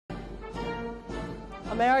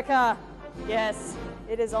America, yes,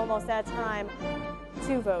 it is almost that time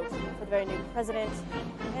to vote for the very new president.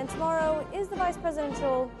 And tomorrow is the vice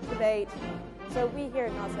presidential debate. So we here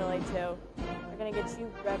at Not So Late Show are going to get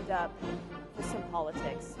you revved up for some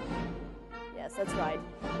politics. Yes, that's right,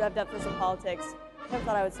 revved up for some politics. Never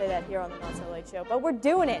thought I would say that here on the Not So Late Show, but we're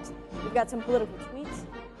doing it. We've got some political tweets,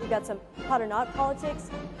 we've got some hot or not politics,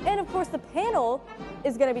 and of course the panel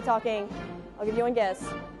is going to be talking, I'll give you one guess,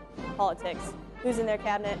 politics. Who's in their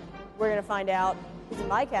cabinet? We're going to find out. Who's in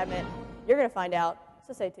my cabinet? You're going to find out.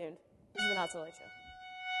 So stay tuned. This is the Not So Late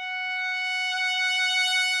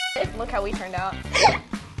Show. Look how we turned out.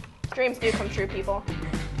 Dreams do come true, people.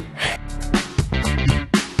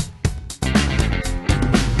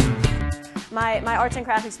 My arts and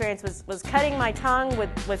crafts experience was cutting my tongue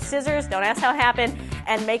with scissors, don't ask how it happened,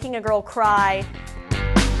 and making a girl cry.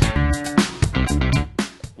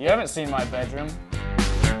 You haven't seen my bedroom.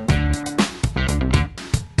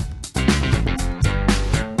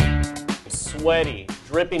 Sweaty,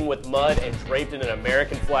 dripping with mud, and draped in an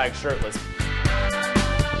American flag shirtless.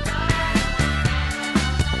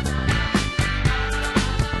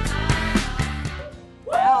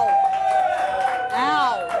 Ow.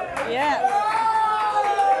 Ow. Yes.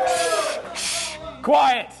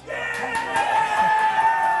 Quiet!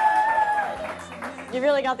 You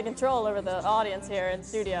really got the control over the audience here in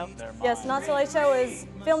studio. Yes, Not So Late Show is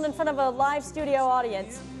filmed in front of a live studio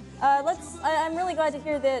audience. I'm really glad to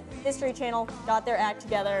hear that History Channel got their act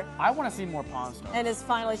together. I want to see more Pawn Stars. And is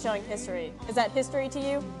finally showing history. Is that history to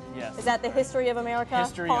you? Yes. Is that the history of America?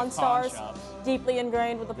 History Pawn of Stars? pawn shops. Deeply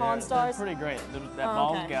ingrained with the Pawn Stars? They're pretty great. That Oh,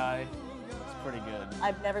 bald okay. guy is pretty good.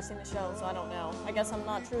 I've never seen the show, so I don't know. I guess I'm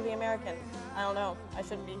not truly American. I don't know. I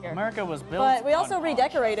shouldn't be here. America was built But we on also pawn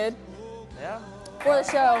redecorated shops. Yeah. for the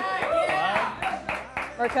show.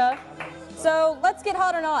 America. So let's get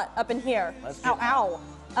hot or not up in here. Let's get ow.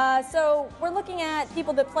 So we're looking at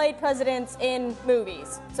people that played presidents in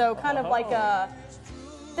movies. So kind of like a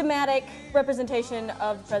thematic representation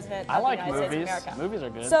of the president I of like the United States movies. of America. Movies are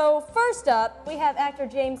good. So first up, we have actor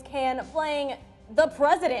James Caan playing the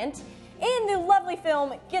president in the lovely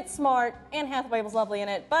film Get Smart. Anne Hathaway was lovely in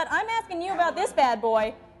it. But I'm asking you about this bad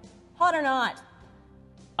boy. Hot or not?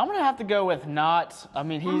 I'm going to have to go with not. I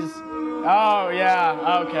mean, he's... Oh,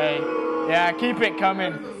 yeah. Okay. Yeah, keep it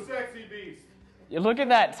coming. Sexy beast. You look at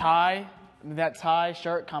that tie. That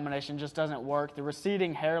tie-shirt combination just doesn't work. The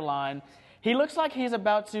receding hairline. He looks like he's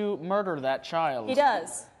about to murder that child. He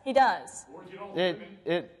does. He does. Or get all the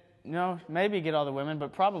women. No, maybe get all the women,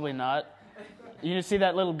 but probably not. You see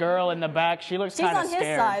that little girl in the back? She looks She's kind of on his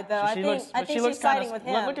scared. side, though. I think she's siding with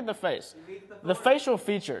him. Look at the face. The facial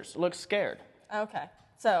features look scared. Okay.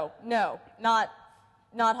 So, no, not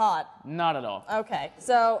hot. Not at all. Okay.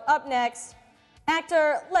 So, up next,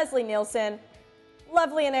 actor Leslie Nielsen.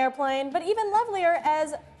 Lovely in Airplane, but even lovelier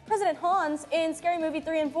as President Hans in Scary Movie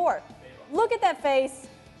 3 and 4. Look at that face.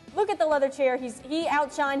 Look at the leather chair. He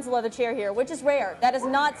outshines the leather chair here, which is rare. That is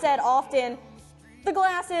not said often. The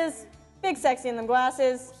glasses, big sexy in them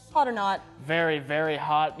glasses. Hot or not? Very, very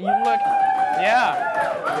hot. You look,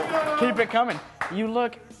 yeah. Keep it coming. You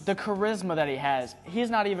look, the charisma that he has. He's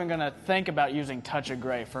not even gonna think about using touch of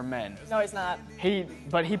gray for men. No, he's not.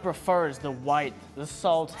 But he prefers the white, the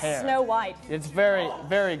salt hair. Snow White. It's very,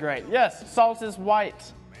 very great. Yes, salt is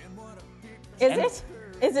white. Is it?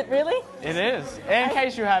 Is it really? It is. In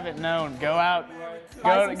case you haven't known, go out,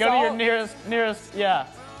 Buy go some to your salt. nearest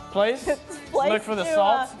place. Place Look for the to,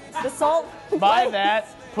 salt. The salt. Buy place. that.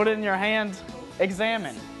 Put it in your hand.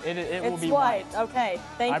 Examine. It will It's be white. Okay.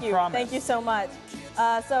 Thank I you. promise. Thank you so much.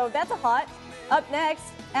 So that's a hot. Up next,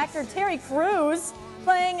 actor Terry Crews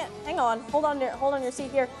playing. Hang on. Hold on your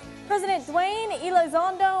seat here. President Dwayne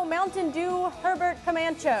Elizondo Mountain Dew Herbert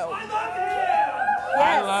Camacho.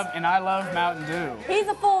 I love him! Yes. I love Mountain Dew. He's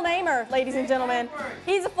a full namer, ladies and gentlemen.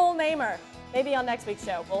 He's a full namer. Maybe on next week's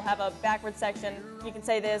show, we'll have a backward section. You can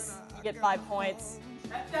say this, you get 5 points.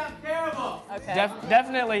 That sounds terrible. Okay.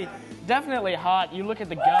 Definitely hot. You look at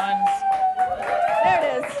the guns. There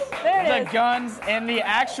it is. There it is. The guns and the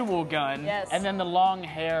actual gun. Yes. And then the long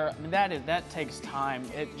hair. I mean, that takes time.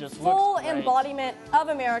 It just Full looks great. embodiment of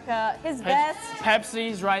America. His vest.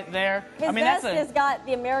 Pepsi's right there. His I mean, vest that's has got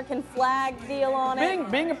the American flag deal on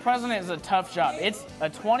it. being a president is a tough job. It's a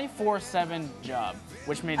 24/7 job,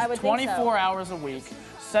 which means I would think 24 so. hours a week,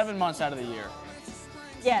 7 months out of the year.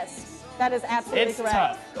 Yes, that is absolutely It's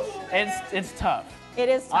correct. tough. It's tough. It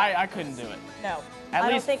is tough. I couldn't do it. No, At I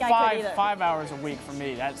don't least think I could either. 5 hours a week for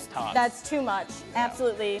me. That's tough. That's too much.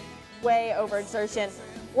 Absolutely way overexertion.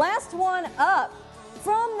 Last one up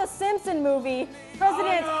from the Simpson movie,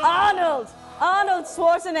 President Arnold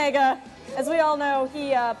Schwarzenegger As we all know,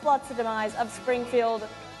 he plots the demise of Springfield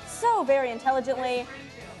so very intelligently.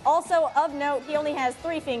 Also, of note, he only has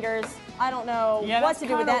 3 fingers. I don't know Yeah, what that's to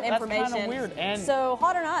do with that kinda- that's information. kinda weird, and- so,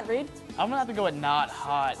 hot or not, Reed? I'm gonna have to go with not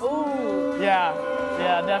hot. Ooh.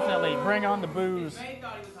 Yeah, definitely. Bring on the booze.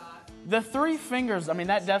 The 3 fingers, I mean,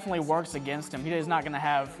 that definitely works against him. He is not gonna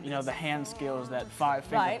have, the hand skills that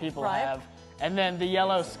 5-fingered people right. have. And then the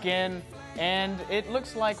yellow skin, and it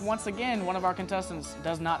looks like, once again, one of our contestants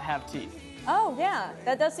does not have teeth. Oh, yeah.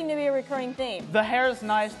 That does seem to be a recurring theme. The hair is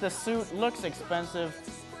nice, the suit looks expensive,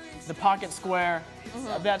 the pocket square,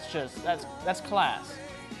 that's class.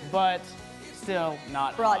 But still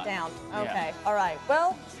not Brought hot. down. Yeah. Okay. All right.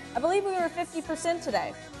 Well, I believe we were 50%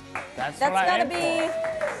 today. That's That's what I got to aim be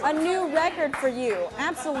for. a new record for you.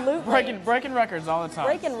 Absolutely. Breaking records all the time.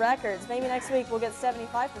 Breaking records. Maybe next week we'll get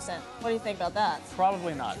 75%. What do you think about that?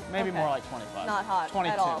 Probably not. Maybe Okay. more like 25. Not hot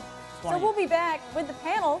 22. at all. 20. So we'll be back with the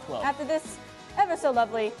panel 12. after this ever so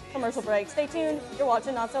lovely commercial break. Stay tuned. You're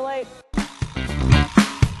watching Not So Late.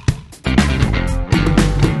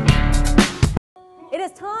 It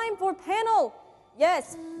is time for panel.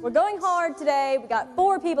 Yes, we're going hard today. We got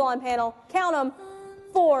 4 people on panel. Count them.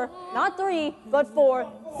 4, not 3, but 4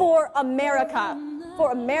 for America.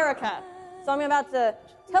 For America. So I'm about to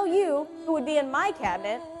tell you who would be in my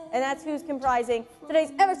cabinet, and that's who's comprising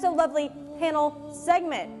today's ever so lovely panel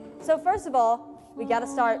segment. So first of all, we got to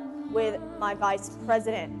start with my vice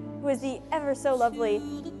president, who is the ever so lovely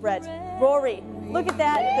Brett Rory. Look at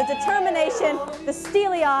that, the determination, the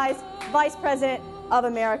steely eyes, vice president of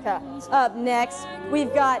America. Up next,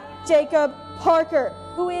 we've got Jacob Parker,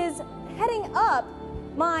 who is heading up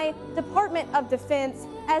my Department of Defense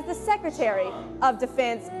as the Secretary of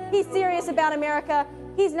Defense. He's serious about America.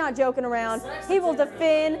 He's not joking around. He will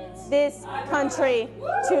defend this country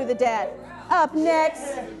to the death. Up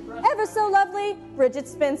next, ever so lovely, Bridget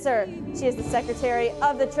Spencer. She is the Secretary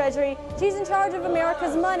of the Treasury. She's in charge of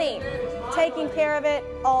America's money, taking care of it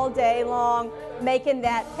all day long, making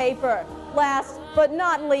that paper. Last but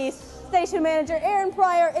not least, Station Manager Aaron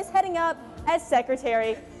Pryor is heading up as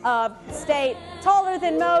Secretary of State. Taller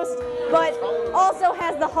than most, but also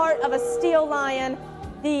has the heart of a steel lion,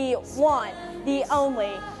 the one, the only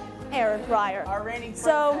Aaron Pryor.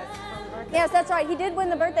 So, yes, that's right. He did win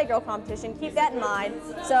the Birthday Girl competition. Keep that in mind.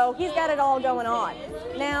 So he's got it all going on.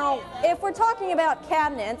 Now, if we're talking about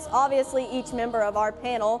cabinets, obviously each member of our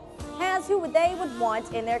panel has who they would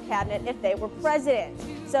want in their cabinet if they were president.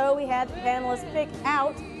 So we had the panelists pick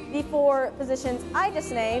out the 4 positions I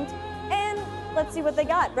just named, and let's see what they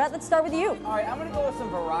got. Brett, let's start with you. All right, I'm going to go with some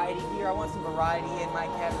variety here. I want some variety in my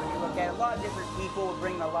cabinet. When you look at it, a lot of different people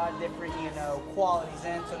bring a lot of different, qualities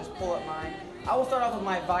in, so just pull up mine. I will start off with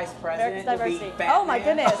my vice president. America's Will be diversity. Oh my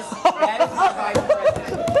Batman. goodness. That is my vice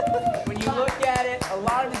president. When you look at it, a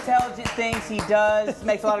lot of intelligent things he does,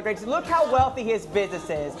 makes a lot of great. Look how wealthy his business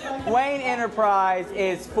is. Wayne Enterprise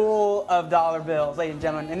is full of dollar bills, ladies and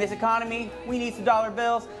gentlemen. In this economy, we need some dollar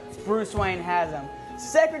bills. Bruce Wayne has them.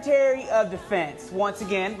 Secretary of Defense. Once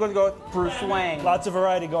again, we're going to go with Bruce Wayne. Lots of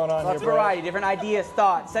variety going on Lots here, of variety, different ideas,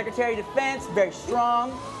 thoughts. Secretary of Defense, very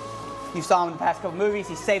strong. You saw him in the past couple movies.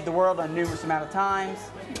 He saved the world a numerous amount of times.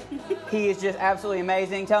 He is just absolutely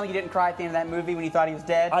amazing. Tell me you didn't cry at the end of that movie when you thought he was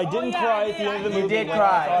dead. I didn't cry at the end of the movie. You did when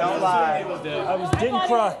cry. I thought Don't lie. didn't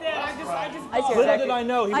cry. I see Little it. did I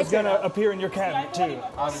know he I was see going it. to appear in your cabinet,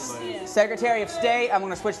 too. Secretary of State, I'm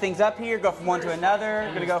going to switch things up here, go from one to another. I'm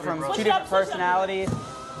going to go from 2 different personalities.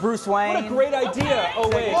 Bruce Wayne. What a great idea. Oh,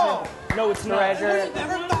 wait. No, it's not. Treasurer.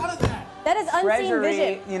 That is unseen Treasury,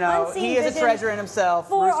 vision. he is a Unseen treasurer in vision himself.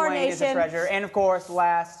 for Bruce our Wayne is a nation. treasurer. And of course,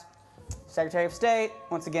 last, Secretary of State,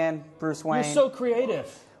 once again, Bruce Wayne. You're so creative.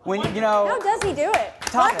 When How does he do it?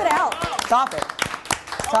 Top Clap it. it out. Top it.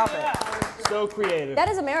 Top it. So creative. That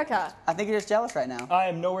is America. I think you're just jealous right now. I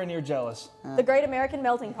am nowhere near jealous. The great American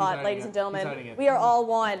melting pot, ladies and gentlemen. hiding it. We are all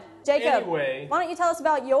one. Jacob, Anyway. why don't you tell us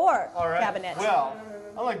about your All right. cabinet? Well,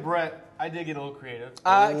 unlike Brett, I did get a little creative.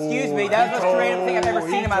 Excuse me, that was the most creative thing I've ever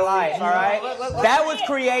seen in my life, all right? That was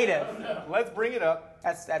creative. Let's bring it up.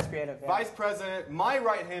 That's creative. Yeah. Vice President, my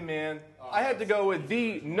right-hand man. I had to go with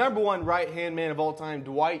the #1 right-hand man of all time,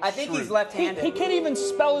 Dwight I think Schrute. he's left-handed. He can't even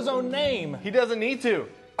spell his own name. He doesn't need to.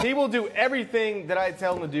 He will do everything that I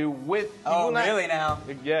tell him to do with... Really now?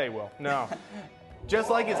 Yeah, he will. No. Just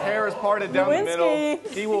like his hair is parted down the middle, Lewinsky.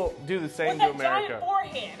 he will do the same With to that giant America.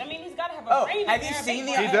 forehead. I mean, he's got to have a brain. Have in you there, seen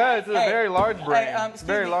the... big He does. It's a very large brain. excuse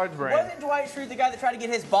Very me, large brain. Wasn't Dwight Schrute the guy that tried to get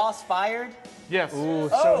his boss fired? Yes.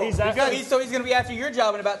 So he's actually... So he's going to be after your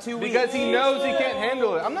job in about 2 weeks. Because he knows he can't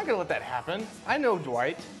handle it. I'm not going to let that happen. I know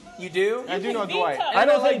Dwight. You do? I do know veto. Dwight. I I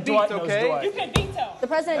don't don't like think beats, Dwight knows okay? Dwight. You can veto. The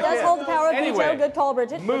president does hold the power of Anyway, veto. Good call,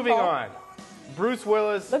 Bridget. Good Moving call. on. Bruce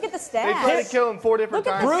Willis. Look at the They tried to stash. kill him 4 different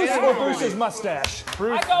Look at times. the Bruce stash. or Bruce's mustache?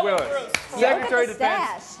 Bruce I go with Willis. Bruce. Secretary Look of at the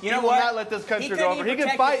Defense. stash. You know He will what? not let this country couldn't go over. even He can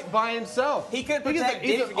protect fight his- by himself. He could He's protect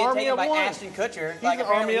he's Dick an from getting army taken of by one. Ashton Kutcher. He's Like, an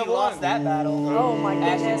army apparently of he lost one. that battle. Oh my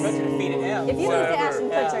Ashton goodness. Kutcher defeated him. If you lose to Ashton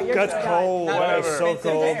Kutcher, you're Gets just cold. done. That is Whatever. so It's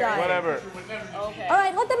cold. embarrassing. Done. Whatever. Okay. All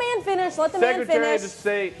right, let the man finish. Let the man Secretary finish. of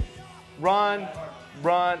State, Ron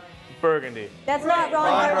Burgundy. That's not Ron.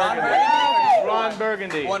 Ron Burgundy. Burgundy. Ron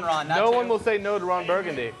Burgundy. One Ron, not No two. one will say no to Ron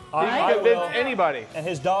Burgundy. He I can convince will. anybody. And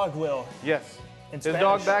his dog will. Yes. In His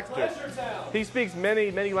dog Spanish. Baxter. He speaks many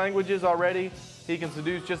languages already. He can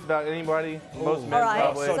seduce just about anybody. Most men All right,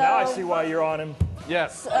 probably. So now I see why you're on him.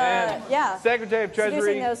 Yes. And Yeah. Secretary of Treasury,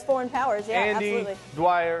 Seducing those foreign powers. Yeah, Andy absolutely.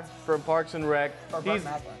 Dwyer from Parks and Rec. Or Burt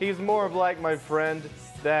Macklin. He's more of like my friend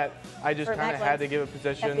that I just Burt kind of Macklin. had to give a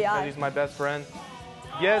position. FBI. And he's my best friend.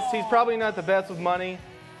 Yes, he's probably not the best with money,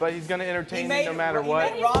 but he's going to entertain me no matter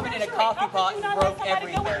what. He made ramen in a coffee How could pot you and not broke let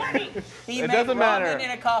somebody go with money? everything. He It made doesn't ramen matter.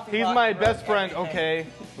 in a coffee He's pot my and broke best friend, everything. okay?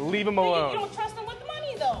 Leave him But you alone. don't trust them with the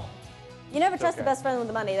money, though. You never trust okay. the best friend with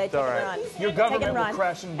the money. They take all and right. run. Your Take and government will run.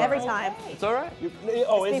 crash and burn. Every time. It's all right.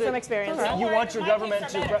 Oh, is Speak it? from experience. You Don't want worry, your my government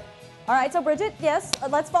picks to... are better. All right, so Bridget, yes,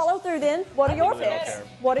 let's follow through then. What are your picks?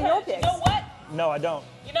 What are your Because picks? You know what? No, I don't.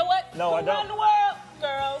 You know what? No, I Who don't. run the world,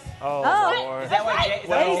 girls? Oh, Oh. Lord. Is that why Jay- is that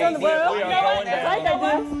why Ladies on the Jay-Z- world. We are You know what? going That's right, down.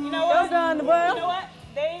 they do. You know what? Goes around the You world. know what?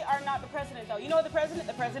 They are not the president, though. You know what the president?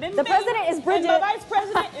 The president. The me. president is Bridget. And the vice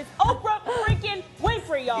president is Oprah freaking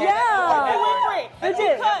Winfrey, y'all. Yeah. Oprah Winfrey.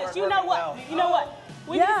 Bridget. Because you know what? You know what?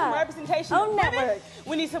 We need Yeah. some representation Own of women. network.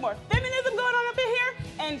 We need some more feminism going on up in here,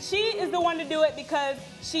 and she is the one to do it because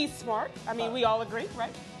she's smart. I mean, we all agree,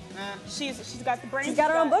 right? She's got the brains. She's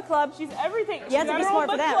got her own book club. She's everything. You have to She's got be her own smart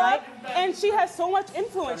for book that, club, right? And she has so much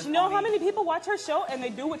influence. You know how many people watch her show and they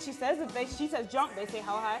do what she says? If she says jump, they say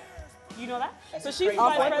how high. You know that? So she's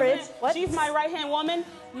Off my what bridge? president. What? She's my right-hand woman.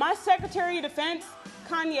 My Secretary of Defense,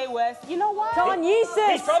 Kanye West. You know why? He's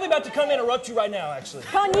Kanyesus. probably about to come interrupt you right now, actually.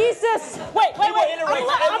 Kanyesus. Wait. will I'm interrupt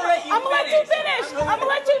gonna you. let you finish. I'm gonna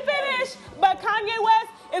let you finish. But Kanye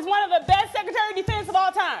West is one of the best Secretary of Defense of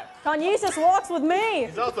all time. Kanyesus walks with me.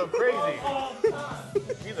 He's also crazy.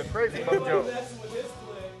 He's a crazy mojo.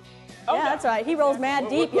 Yeah, that's right. He rolls mad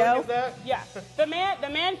deep, What yo. is that? Yeah, the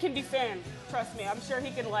man can defend. Trust me, I'm sure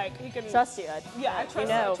he can Trust you. Yeah, I trust You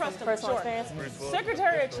know him. Trust from him, personal for sure. experience.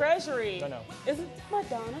 Secretary of Treasury I know. isn't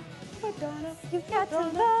Madonna. You've got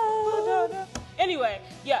to know. Anyway,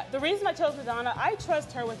 yeah, the reason I chose Madonna, I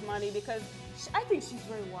trust her with money because I think she's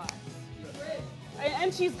very wise.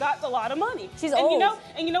 And she's got a lot of money. She's and old.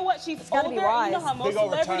 You know what? She's gotta older. be wise. You know how Big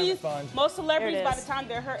old retirement fund. most celebrities There it by is. the time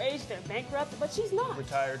they're her age, they're bankrupt, but she's not.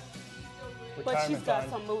 Retired. But she's Retirement got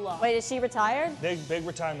fund. some moolah. Wait, is she retired? Big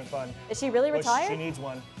retirement fund. Is she really Wish retired? She needs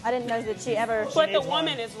one. I didn't know that she ever. But the needs one.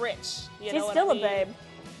 woman is rich. You She's know what still I a mean? babe.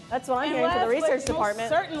 That's what I'm And hearing from the last but research most department.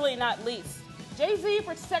 Certainly not least, Jay-Z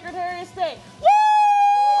for Secretary of State. Woo!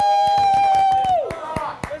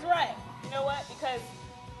 That's right. You know what? Because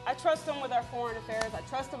I trust him with our foreign affairs. I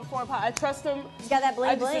trust him with foreign policy. I trust him. He's got that bling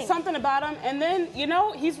I just bling. there's something about him. And then,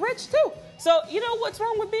 he's rich too. So, what's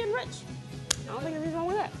wrong with being rich? I don't think there's anything wrong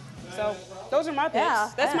with that. So, those are my picks. Yeah,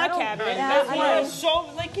 That's I my don't- cabinet. yeah, That's I my mean- show.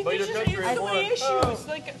 Like, But it's your just country is the way one. issues.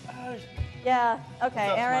 Like, Yeah. Okay,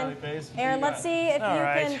 up, Aaron. smiley face? Aaron, What you let's see if All you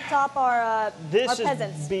right. can top our This is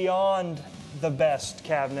peasants. beyond the best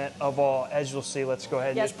cabinet of all, as you'll see. Let's go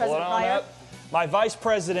ahead and Yes, just pull it President on Pryor. up. My vice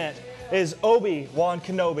president is Obi-Wan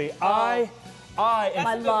Kenobi. My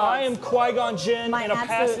love. I am Qui-Gon Jinn My in a past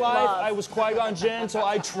absolute life. love. I was Qui-Gon Jinn, so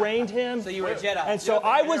I trained him. So you were a Jedi. And so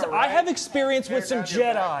I have experience with some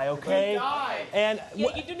Jedi, okay? And yeah,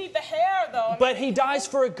 you do need the hair, though. but he dies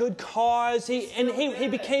for a good cause. He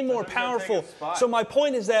became more powerful. So my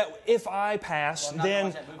point is that if I pass,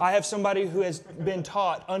 then I have somebody who has been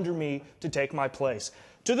taught under me to take my place.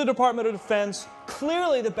 To the Department of Defense,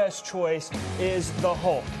 clearly the best choice is the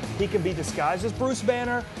Hulk. He can be disguised as Bruce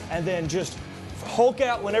Banner and then just Hulk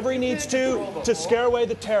out whenever he needs to scare away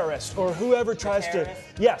the terrorists or whoever tries to.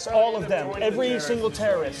 Yes, all of them. Every single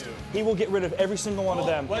terrorist. He will get rid of every single one of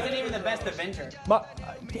them. Wasn't even the best Avenger.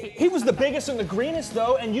 He was the biggest and the greenest,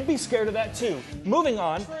 though, and you'd be scared of that, too. Moving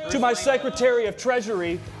on to my Secretary of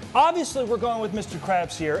Treasury. Obviously, we're going with Mr.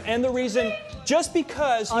 Krabs here, and the reason, just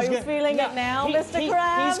because Are he's you gonna, feeling it now, Mr.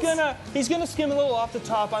 Krabs? He's gonna skim a little off the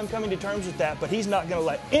top. I'm coming to terms with that, but he's not gonna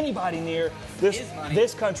let anybody near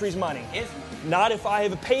this country's money. His money. Not if I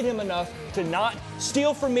have paid him enough to not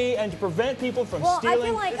steal from me and to prevent people from Well, I stealing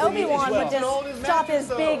feel like from me as Obi-Wan well. would just chop his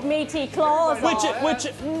big meaty claws off.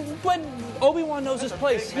 But Obi-Wan knows his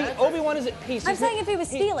place. Obi-Wan is at peace. I'm saying if he was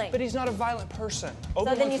stealing. But he's not a violent person. So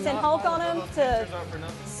then you send Hulk on him to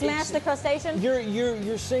smash the crustacean?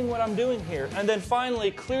 You're seeing what I'm doing here. And then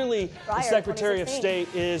finally, clearly, the Fryer, Secretary of 2016.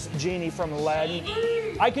 State is Genie from Aladdin.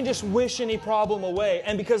 I can just wish any problem away.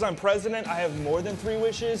 And because I'm president, I have more than 3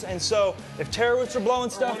 wishes. And so if terrorists are blowing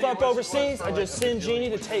stuff up overseas, I just send Genie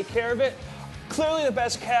to take care of it. Clearly the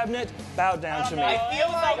best cabinet, bow down to me. I feel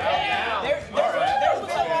like there's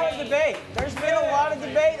been a lot of debate. There's been a lot of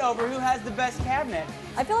debate over who has the best cabinet.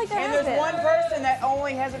 I feel like there And has there's been. one person that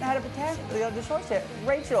only hasn't had the choice yet,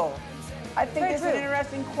 Rachel. I think Very this is an true.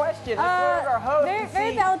 interesting question. Let's hear our host Very, to very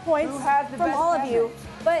see valid points who has the from best all of cabinet. you.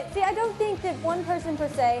 But see, I don't think that one person per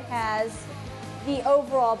se has the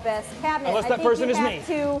overall best cabinet. Unless that I think person you is have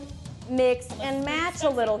me. to mix and match a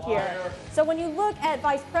little here. So when you look at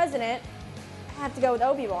Vice President, I have to go with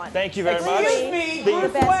Obi-Wan. Thank you very much. Excuse me, The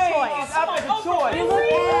Bruce best Wayne choice. is up as a choice. You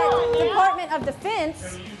look at Department of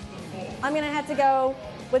Defense, I'm going to have to go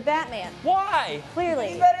with Batman. Why? Clearly.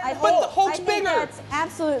 He's better than I Hulk. think, But the Hulk's I think bigger. that's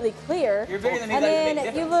absolutely clear. You're bigger than me, And that's a big then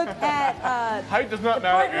you difference. look at Height does not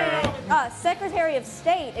matter. Department, Secretary of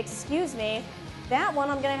State, excuse me. That one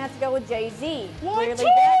I'm going to have to go with Jay-Z. What? Clearly that's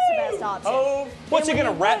the best option. Oh, What's he And when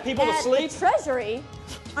gonna you rat look people to at sleep? The Treasury,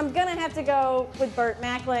 I'm going to have to go with Burt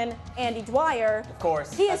Macklin, Andy Dwyer. Of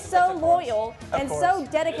course. He is That's so of course. loyal Of and course. so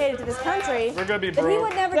dedicated to this country We're gonna be that he broke.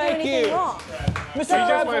 would never Thank do anything you. wrong. Mr. So-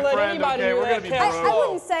 Jones my will let friend, anybody okay? do We're that gonna be cash broke. I flow.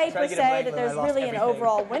 wouldn't say Try per to get a se Wrangler, that there's I lost really an everything.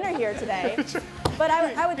 overall winner here today, but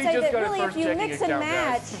I would He say just that got his really if first you checking mix and account,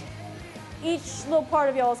 match guys. each little part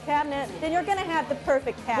of y'all's cabinet, then you're going to have the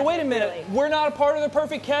perfect cabinet. But wait a minute, really. we're not a part of the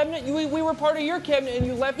perfect cabinet. We were part of your cabinet and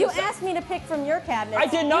you left You us. asked me to pick from your cabinet. I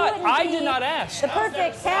did You not. wouldn't I be did not ask. The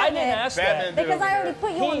perfect cabinet. I didn't ask Batman that. did because over I already here.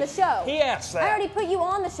 put you on the show. He asked that. I already put you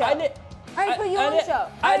on the show. I did. I already put you I on the did- show. I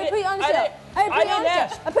I already did- put you on the I show. did- I already put I you on the didn't show.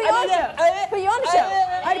 ask. I put you on the I show. didn't- I put you on the show.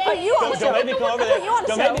 I already put you on the show. Don't make me come over I there. put you on the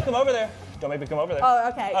Don't show. make me come over there. Don't make me come over there. Oh,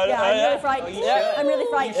 okay. Yeah, I'm really frightened. you should. I'm really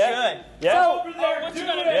frightened. You should. Yeah. So,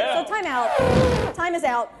 Yeah. so time out. Time is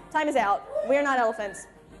out. Time is out. We're not elephants.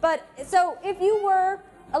 But so if you were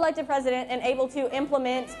elected president and able to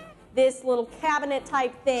implement this little cabinet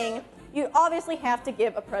type thing, you obviously have to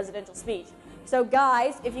give a presidential speech. So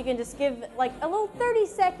guys, if you can just give like a little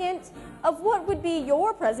 30-second of what would be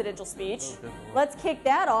your presidential speech, let's kick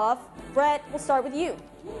that off. Brett, we'll start with you.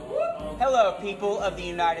 Hello, people of the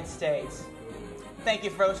United States. Thank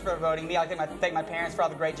you folks for voting me. I'd like to thank my parents for all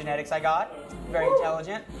the great genetics I got. Very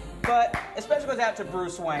intelligent. But especially goes out to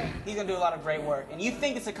Bruce Wayne. He's going to do a lot of great work. And you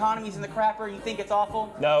think this economy's in the crapper? You think it's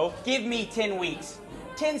awful? No. Give me 10 weeks.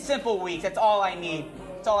 10 simple weeks. That's all I need.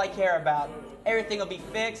 That's all I care about. Everything will be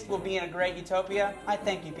fixed. We'll be in a great utopia. I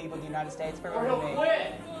thank you, people of the United States, for voting me.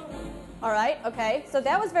 All right, okay. So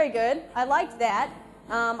that was very good. I liked that.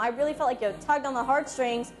 I really felt like you tugged on the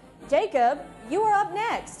heartstrings. Jacob, you are up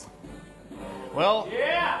next. Well,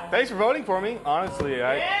 thanks for voting for me. Honestly,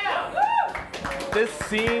 this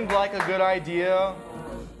seemed like a good idea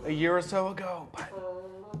a year or so ago, but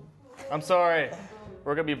I'm sorry.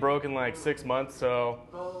 We're gonna be broke in like 6 months, so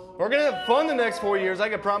we're gonna have fun the next 4 years. I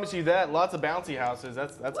can promise you that. Lots of bouncy houses.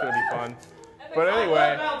 That's gonna be fun. But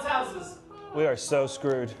anyway, We are so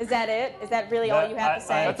screwed. Is that it? Is that really all you have to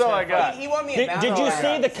say? that's all I got. He won me a Did bounty you house.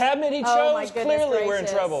 see the cabinet he chose? Oh my goodness Clearly we're in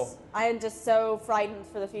gracious. trouble. I am just so frightened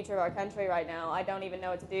for the future of our country right now. I don't even know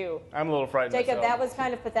what to do. I'm a little frightened. Jacob, myself. that was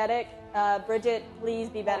kind of pathetic. Bridget, please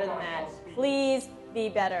be better than that. Please be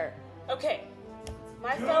better. Okay,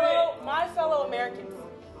 my fellow Americans,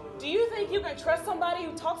 do you think you can trust somebody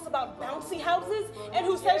who talks about bouncy houses and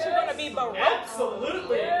who says you're going to be baroque?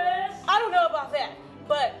 Absolutely. I don't know about that,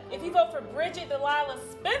 but if you vote for Bridget Delilah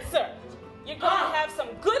Spencer, you're going to have some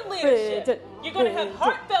good leadership. Bridget, You're going to have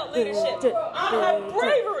heartfelt leadership. You're going to have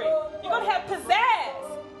bravery. You're going to have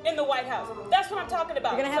pizzazz in the White House. That's what I'm talking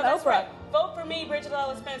about. You're gonna have that's Oprah. right. Vote for me, Bridget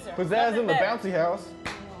Delilah Spencer. Pizzazz Nothing in the better. bouncy house.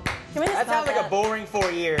 Can we just That sounds stop like a boring 4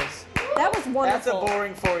 years. That was That's a wonderful.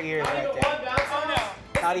 boring 4 years right there. Oh,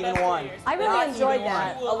 no. Not even one. I really Not enjoyed even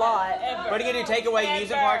that one. a lot. What are you going to do, take away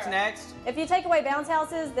amusement parks next? If you take away bounce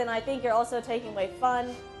houses, then I think you're also taking away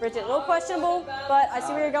fun. Bridget, a little questionable, but I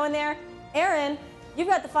see where you're going there. Aaron, you've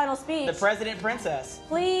got the final speech. The president princess.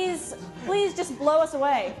 Please just blow us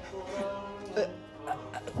away.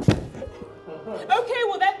 Okay,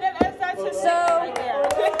 well that's his So- right there.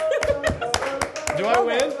 Do I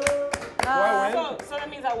win? Do I win? So that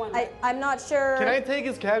means I won. I'm not sure Can I take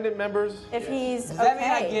his cabinet members? if he's Does that mean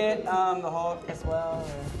I okay. get the Hulk as well?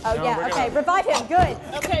 Oh No, yeah, we're okay, gonna- revive him. Good.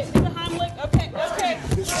 Okay, do the Heimlich.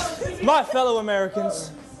 Okay. My fellow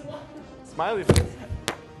Americans, Smiley face.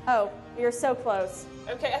 Oh, You're so close.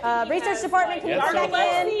 Okay. I think he Research has, department, can you come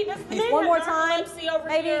back in? One more time. Over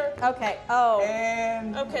Maybe? Here. Okay. Oh.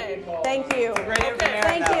 And Okay. Thank you. Okay.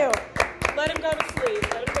 Thank you. Let him go to sleep.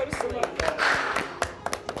 Let him go to sleep.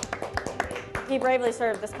 He bravely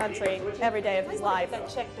served this country every day of his life. Got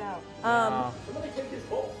checked out.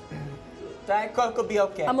 Diet Coke will be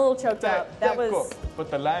okay. I'm a little choked up. That was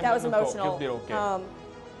emotional.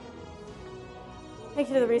 Thank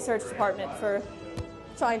you to the research department for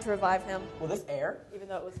trying to revive him. Will this air? Even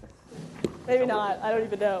though it was maybe not. I don't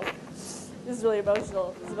even know. This is really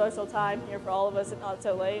emotional. This is an emotional time here for all of us at Not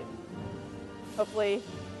So Late. Hopefully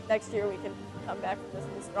next year we can come back from this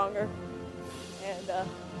and be stronger. And I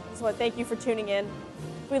just want to thank you for tuning in.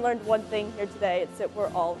 If we learned one thing here today, it's that we're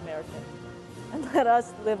all American. And let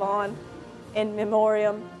us live on in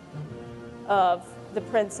memoriam of the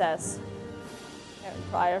princess, Erin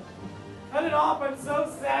Pryor. Cut it off, I'm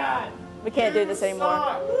so sad. We can't do this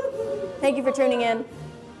anymore. Thank you for tuning in.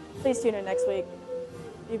 Please tune in next week.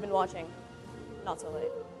 You've been watching Not So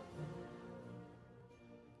Late.